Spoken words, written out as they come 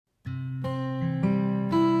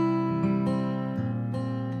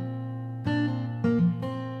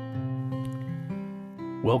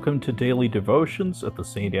Welcome to Daily Devotions at the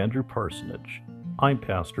St. Andrew Parsonage. I'm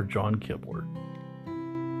Pastor John Kibler.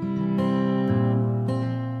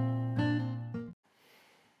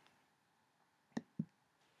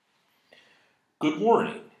 Good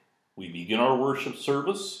morning. We begin our worship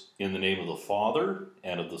service in the name of the Father,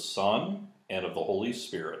 and of the Son, and of the Holy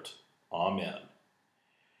Spirit. Amen.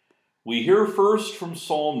 We hear first from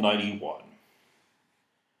Psalm 91.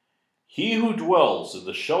 He who dwells in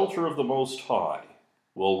the shelter of the Most High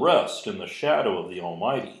will rest in the shadow of the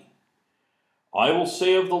Almighty. I will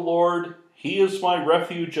say of the Lord, He is my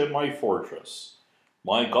refuge and my fortress,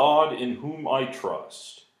 my God in whom I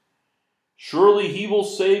trust. Surely He will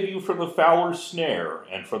save you from the fowler's snare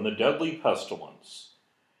and from the deadly pestilence.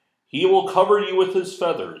 He will cover you with His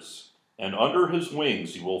feathers, and under His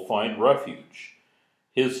wings you will find refuge.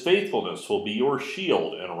 His faithfulness will be your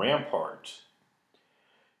shield and rampart.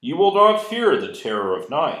 You will not fear the terror of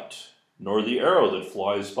night, nor the arrow that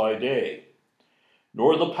flies by day,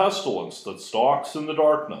 nor the pestilence that stalks in the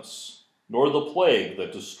darkness, nor the plague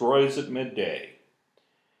that destroys at midday.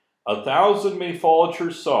 1,000 may fall at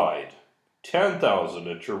your side, 10,000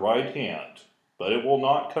 at your right hand, but it will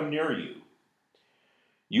not come near you.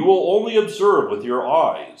 You will only observe with your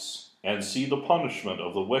eyes, and see the punishment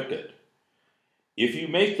of the wicked. If you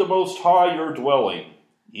make the Most High your dwelling,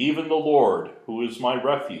 even the Lord, who is my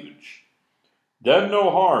refuge, then no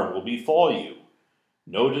harm will befall you,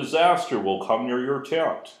 no disaster will come near your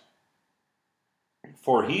tent.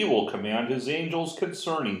 For He will command His angels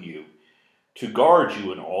concerning you, to guard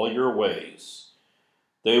you in all your ways.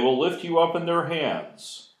 They will lift you up in their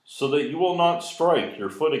hands, so that you will not strike your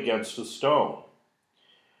foot against a stone.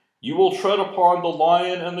 You will tread upon the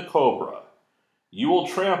lion and the cobra. You will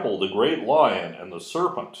trample the great lion and the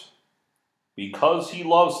serpent. Because He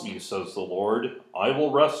loves me, says the Lord, I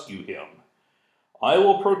will rescue Him. I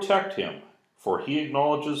will protect Him, for He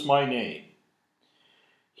acknowledges my name.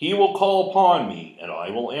 He will call upon me, and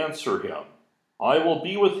I will answer Him. I will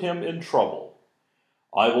be with Him in trouble.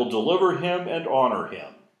 I will deliver Him and honor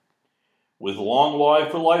Him. With long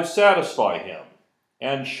life will I satisfy Him,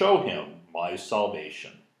 and show Him my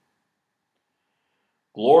salvation.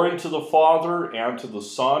 Glory to the Father, and to the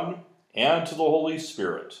Son, and to the Holy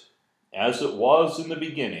Spirit, as it was in the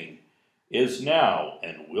beginning, is now,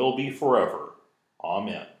 and will be forever.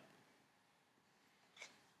 Amen.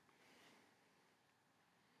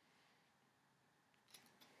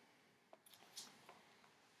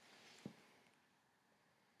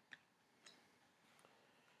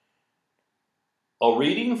 A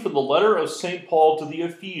reading from the letter of St. Paul to the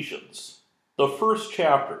Ephesians, the first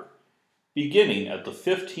chapter, beginning at the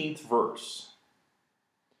 15th verse.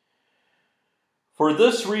 For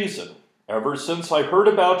this reason, ever since I heard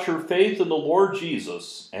about your faith in the Lord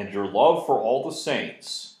Jesus and your love for all the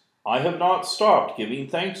saints, I have not stopped giving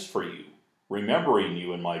thanks for you, remembering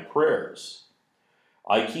you in my prayers.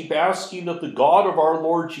 I keep asking that the God of our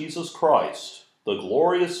Lord Jesus Christ, the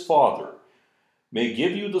glorious Father, may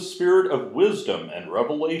give you the spirit of wisdom and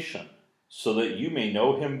revelation, so that you may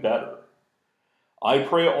know Him better. I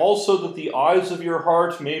pray also that the eyes of your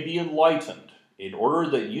heart may be enlightened, in order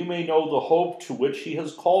that you may know the hope to which He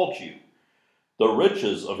has called you, the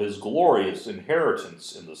riches of His glorious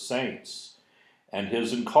inheritance in the saints, and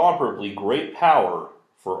His incomparably great power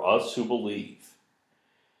for us who believe.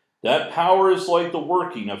 That power is like the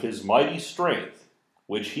working of His mighty strength,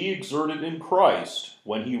 which He exerted in Christ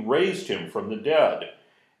when He raised Him from the dead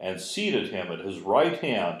and seated Him at His right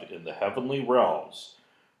hand in the heavenly realms,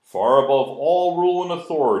 far above all rule and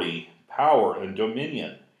authority, power and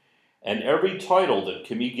dominion, and every title that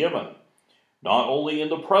can be given, not only in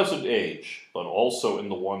the present age, but also in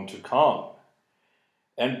the one to come.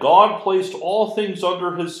 And God placed all things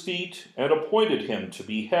under His feet, and appointed Him to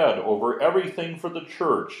be head over everything for the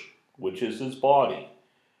church, which is His body,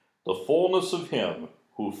 the fullness of Him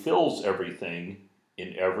who fills everything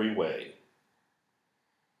in every way.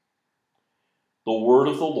 The word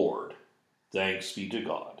of the Lord. Thanks be to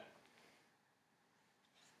God.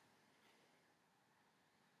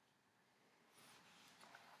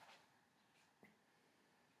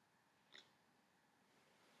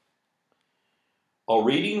 A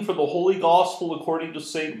reading from the Holy Gospel according to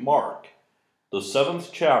St. Mark, the 7th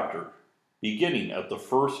chapter, beginning at the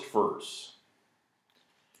 1st verse.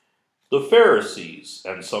 The Pharisees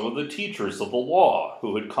and some of the teachers of the law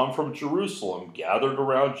who had come from Jerusalem gathered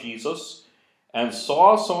around Jesus and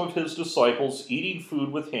saw some of His disciples eating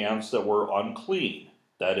food with hands that were unclean,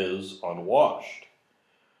 that is, unwashed.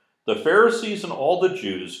 The Pharisees and all the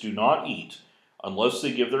Jews do not eat unless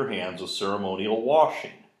they give their hands a ceremonial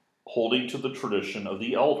washing, holding to the tradition of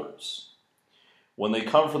the elders. When they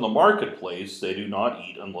come from the marketplace, they do not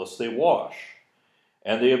eat unless they wash.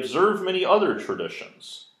 And they observe many other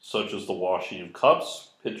traditions, such as the washing of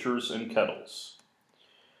cups, pitchers, and kettles.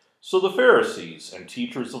 So the Pharisees and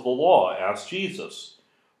teachers of the law asked Jesus,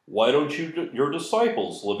 "Why don't your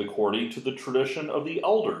disciples live according to the tradition of the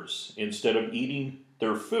elders instead of eating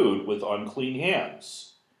their food with unclean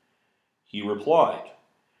hands?" He replied,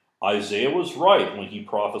 "Isaiah was right when he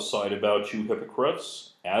prophesied about you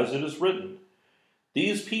hypocrites, as it is written,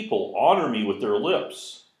 'These people honor me with their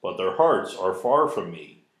lips, but their hearts are far from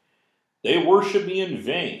me. They worship me in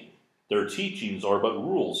vain. Their teachings are but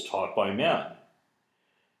rules taught by men.'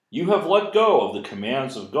 You have let go of the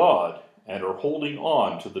commands of God and are holding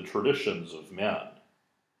on to the traditions of men."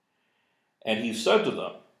 And he said to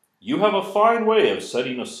them, "You have a fine way of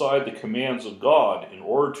setting aside the commands of God in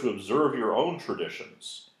order to observe your own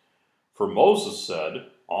traditions. For Moses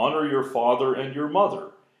said, 'Honor your father and your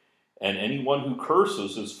mother,' and anyone who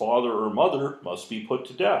curses his father or mother must be put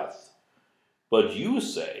to death. But you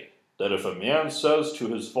say that if a man says to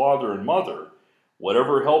his father and mother,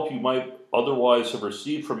 'Whatever help you might otherwise have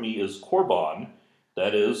received from me is korban,'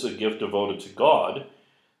 that is, a gift devoted to God,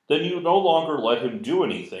 then you no longer let him do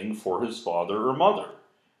anything for his father or mother.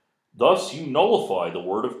 Thus you nullify the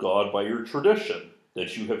word of God by your tradition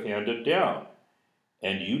that you have handed down,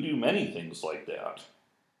 and you do many things like that."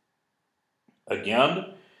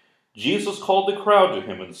 Again, Jesus called the crowd to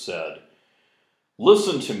him and said,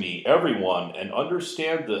 "Listen to me, everyone, and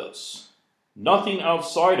understand this. Nothing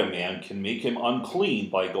outside a man can make him unclean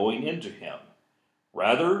by going into him.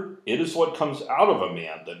 Rather, it is what comes out of a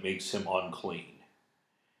man that makes him unclean."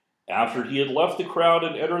 After he had left the crowd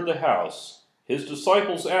and entered the house, his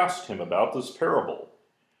disciples asked him about this parable.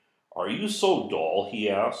 "Are you so dull?" he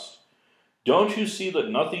asked. "Don't you see that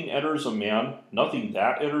nothing that enters a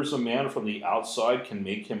man from the outside can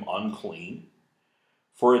make him unclean?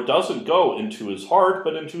 For it doesn't go into his heart,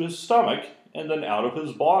 but into his stomach, and then out of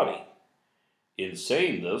his body." In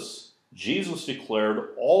saying this, Jesus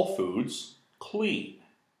declared all foods clean.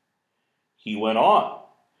 He went on,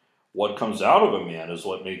 "What comes out of a man is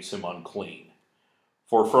what makes him unclean.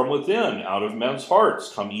 For from within, out of men's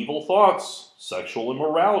hearts, come evil thoughts, sexual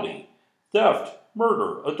immorality, theft,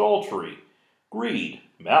 murder, adultery, greed,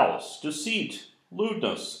 malice, deceit,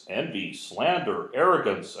 lewdness, envy, slander,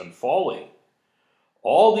 arrogance, and folly.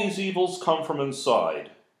 All these evils come from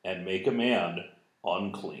inside and make a man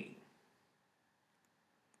unclean."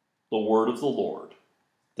 The word of the Lord.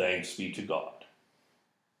 Thanks be to God.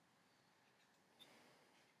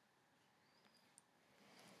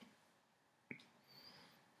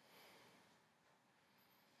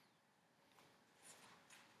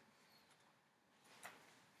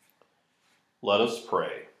 Let us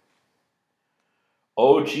pray.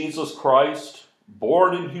 O Jesus Christ,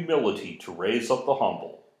 born in humility to raise up the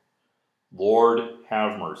humble, Lord,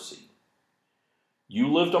 have mercy. You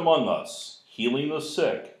lived among us, healing the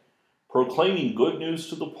sick, proclaiming good news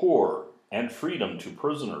to the poor, and freedom to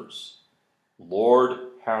prisoners.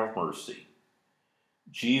 Lord, have mercy.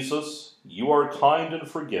 Jesus, you are kind and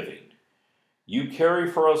forgiving. You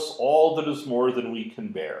carry for us all that is more than we can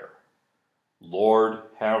bear. Lord,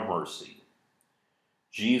 have mercy.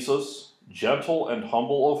 Jesus, gentle and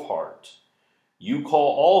humble of heart, you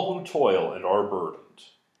call all who toil and are burdened.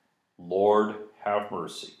 Lord, have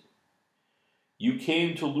mercy. You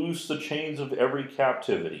came to loose the chains of every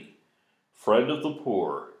captivity, friend of the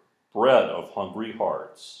poor, bread of hungry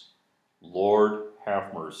hearts. Lord,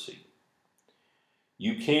 have mercy.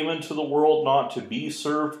 You came into the world not to be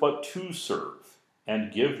served, but to serve,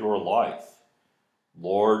 and give your life.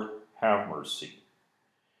 Lord, have mercy.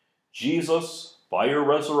 Jesus, by your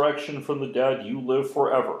resurrection from the dead, you live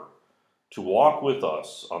forever, to walk with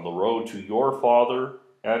us on the road to your Father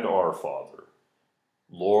and our Father.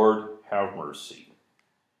 Lord, have mercy.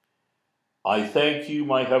 I thank you,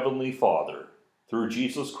 my heavenly Father, through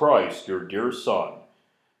Jesus Christ, your dear Son,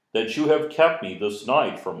 that you have kept me this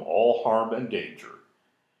night from all harm and danger.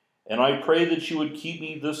 And I pray that you would keep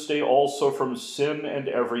me this day also from sin and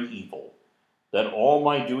every evil, that all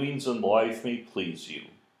my doings in life may please you.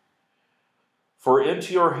 For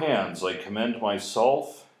into your hands I commend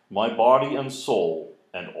myself, my body and soul,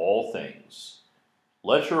 and all things.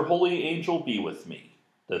 Let your holy angel be with me,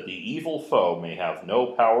 that the evil foe may have no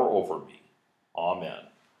power over me. Amen.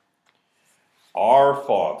 Our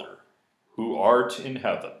Father, who art in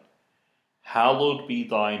heaven, hallowed be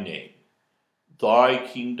thy name. Thy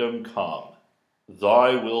kingdom come,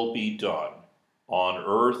 thy will be done, on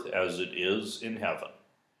earth as it is in heaven.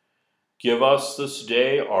 Give us this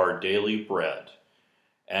day our daily bread,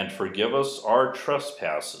 and forgive us our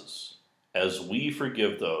trespasses, as we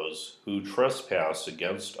forgive those who trespass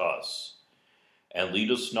against us. And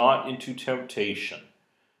lead us not into temptation,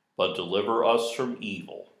 but deliver us from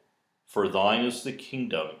evil. For thine is the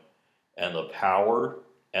kingdom, and the power,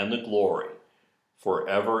 and the glory,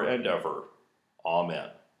 forever and ever. Amen.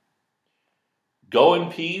 Go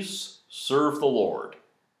in peace, serve the Lord.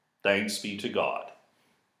 Thanks be to God.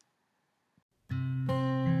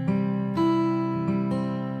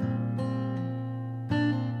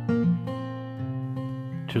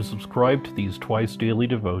 To subscribe to these twice daily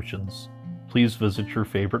devotions, please visit your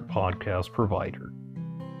favorite podcast provider.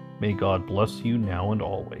 May God bless you now and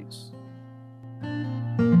always.